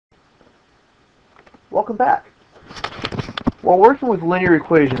Welcome back. While working with linear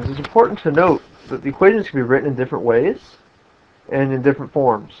equations, it's important to note that the equations can be written in different ways and in different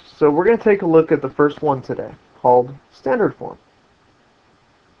forms. So we're going to take a look at the first one today, called standard form.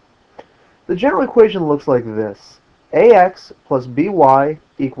 The general equation looks like this. ax plus by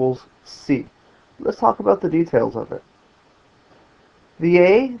equals c. Let's talk about the details of it. The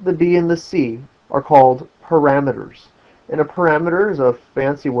a, the b, and the c are called parameters. And a parameter is a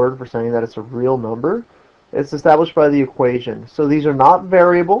fancy word for saying that it's a real number. It's established by the equation. So these are not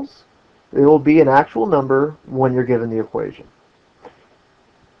variables. It will be an actual number when you're given the equation.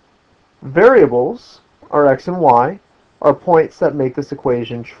 Variables are x and y, are points that make this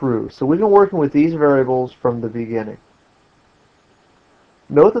equation true. So we've been working with these variables from the beginning.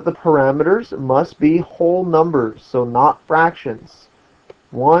 Note that the parameters must be whole numbers, so not fractions.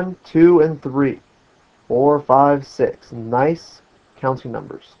 1, 2, and 3, 4, 5, 6. Nice counting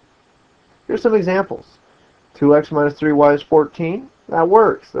numbers. Here's some examples. 2x minus 3y is 14. That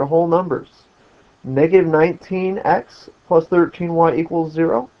works. They're whole numbers. Negative 19x plus 13y equals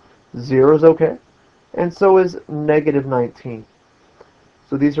 0. 0 is okay. And so is negative 19.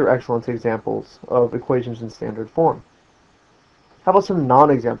 So these are excellent examples of equations in standard form. How about some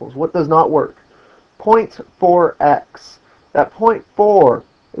non-examples? What does not work? 0.4x. That 0.4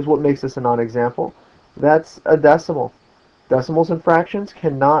 is what makes this a non-example. That's a decimal. Decimals and fractions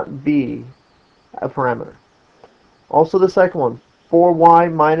cannot be a parameter. Also the second one,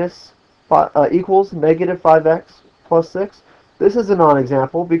 4y minus equals negative 5x plus 6. This is a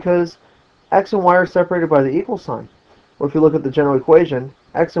non-example because x and y are separated by the equal sign. Or if you look at the general equation,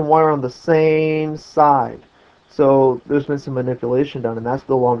 x and y are on the same side. So there's been some manipulation done, and that's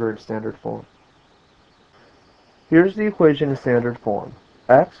no longer in standard form. Here's the equation in standard form.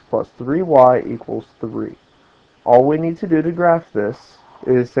 X plus 3y equals 3. All we need to do to graph this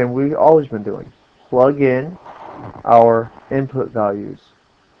is the same we've always been doing. Plug in our input values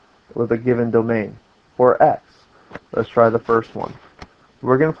with a given domain for x. Let's try the first one.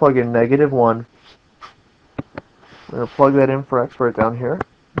 We're going to plug in negative 1. We're going to plug that in for x right down here.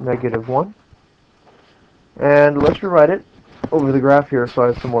 Negative 1. And let's rewrite it over the graph here so I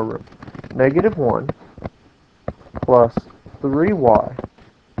have some more room. Negative 1 plus 3y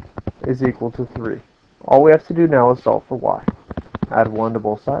is equal to 3. All we have to do now is solve for y. Add 1 to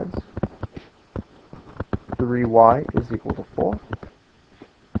both sides. 3y is equal to 4.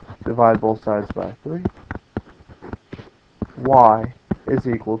 Divide both sides by 3. Y is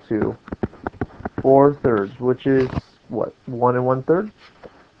equal to 4/3, which is, what, 1 1/3?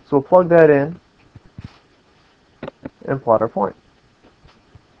 So we'll plug that in and plot our point.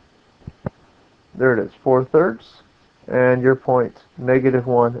 There it is, 4/3, and your point, negative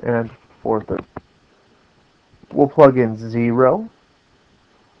 1 and 4/3. We'll plug in 0.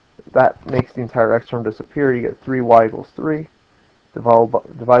 That makes the entire x term disappear. You get 3y equals 3.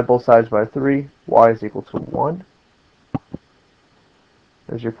 Divide both sides by 3. Y is equal to 1.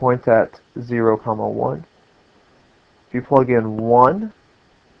 There's your point at 0, 1. If you plug in 1,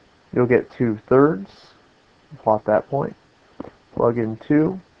 you'll get 2/3. Plot that point. Plug in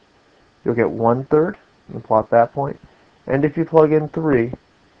 2, you'll get 1/3. And plot that point. And if you plug in 3,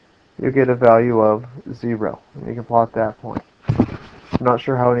 you'll get a value of 0. And you can plot that point. I'm not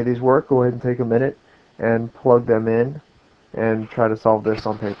sure how any of these work. Go ahead and take a minute and plug them in and try to solve this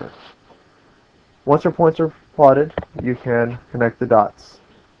on paper. Once your points are plotted, you can connect the dots.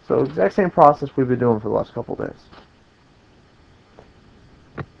 So exact same process we've been doing for the last couple days.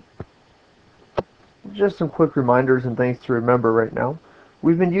 Just some quick reminders and things to remember right now.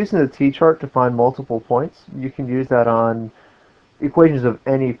 We've been using the t-chart to find multiple points. You can use that on equations of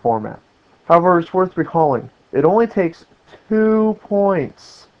any format. However, it's worth recalling, it only takes 2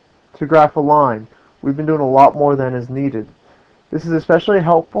 points to graph a line. We've been doing a lot more than is needed. This is especially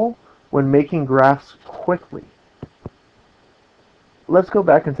helpful when making graphs quickly. Let's go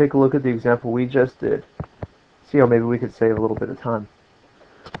back and take a look at the example we just did. See how maybe we could save a little bit of time.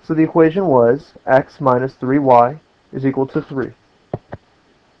 So the equation was x minus 3y is equal to 3.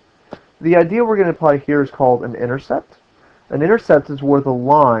 The idea we're going to apply here is called an intercept. An intercept is where the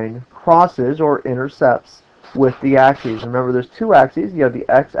line crosses or intercepts with the axes. Remember, there's two axes. You have the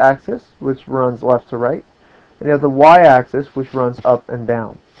x-axis, which runs left to right, and you have the y-axis, which runs up and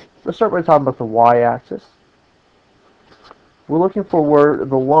down. Let's start by talking about the y-axis. We're looking for where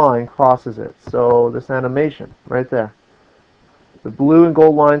the line crosses it. So this animation right there. The blue and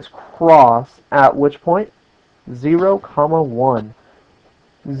gold lines cross at which point? 0, 1.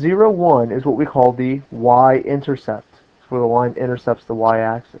 0, 1 is what we call the y-intercept. It's where the line intercepts the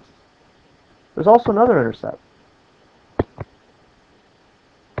y-axis. There's also another intercept.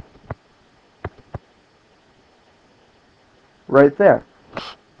 right there.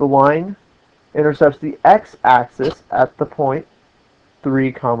 The line intercepts the x-axis at the point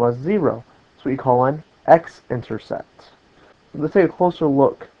 3, 0. That's what you call an x-intercept. Let's take a closer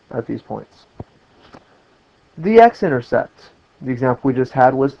look at these points. The x-intercept, the example we just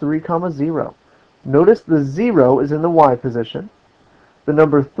had, was 3, 0. Notice the 0 is in the y position. The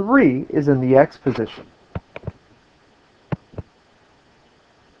number 3 is in the x position.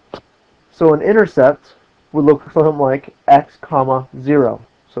 So an intercept would look something like x, 0.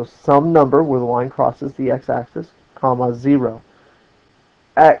 So some number where the line crosses the x-axis, 0.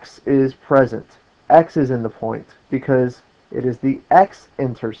 X is present. X is in the point because it is the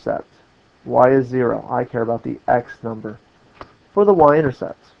x-intercept. Y is 0. I care about the x number. For the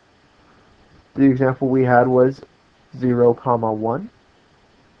y-intercept, the example we had was 0, 1.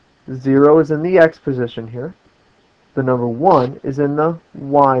 0 is in the x position here. The number 1 is in the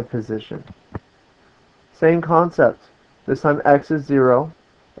y position. Same concept. This time x is 0,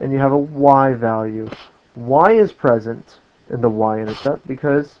 and you have a y value. Y is present in the y-intercept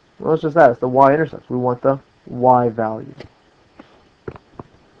because, well, it's just that. It's the y-intercept. We want the y value.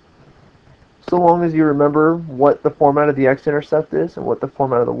 So long as you remember what the format of the x-intercept is and what the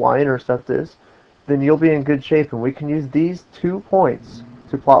format of the y-intercept is, then you'll be in good shape, and we can use these 2 points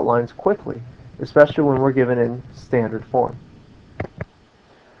to plot lines quickly, especially when we're given in standard form.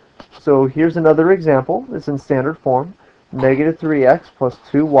 So here's another example. It's in standard form. Negative 3x plus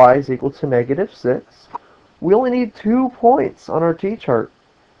 2y is equal to negative 6. We only need 2 points on our t-chart.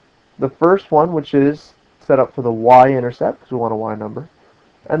 The first one, which is set up for the y-intercept, because we want a y number,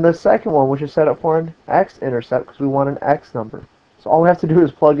 and the second one, which is set up for an x-intercept, because we want an x number. So all we have to do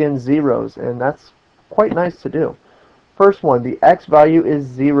is plug in zeros, and that's quite nice to do. First one, the x value is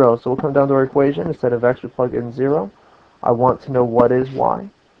 0, so we'll come down to our equation. Instead of x, we plug in 0. I want to know what is y.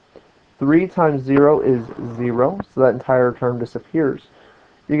 3 times 0 is 0, so that entire term disappears.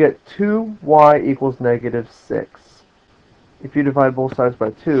 You get 2y equals negative 6. If you divide both sides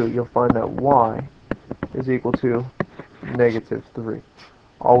by 2, you'll find that y is equal to negative 3.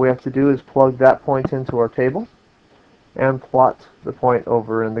 All we have to do is plug that point into our table and plot the point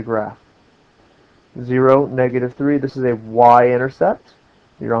over in the graph. 0, negative 3, this is a y-intercept.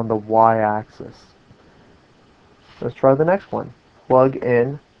 You're on the y-axis. Let's try the next one. Plug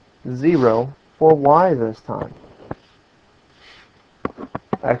in 0 for y this time.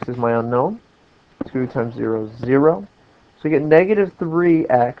 X is my unknown. 2 times 0 is 0. So you get negative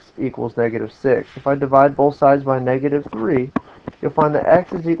 3x equals negative 6. If I divide both sides by negative 3, you'll find that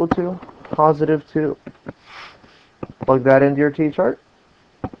x is equal to positive 2. Plug that into your t-chart.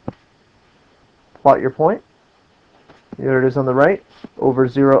 Plot your point. There it is on the right. Over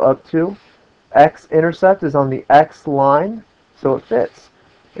 0 up 2. X-intercept is on the x line, so it fits.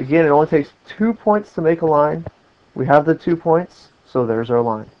 Again, it only takes 2 points to make a line. We have the 2 points, so there's our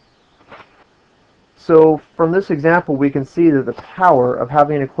line. So from this example, we can see that the power of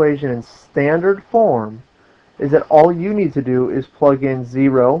having an equation in standard form is that all you need to do is plug in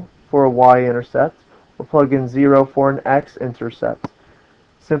 0 for a y-intercept or plug in 0 for an x-intercept.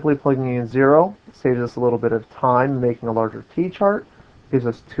 Simply plugging in 0 saves us a little bit of time making a larger t-chart, gives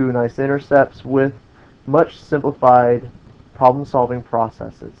us 2 nice intercepts with much simplified problem-solving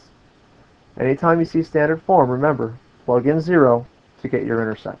processes. Anytime you see standard form, remember, plug in 0 to get your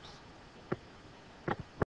intercepts.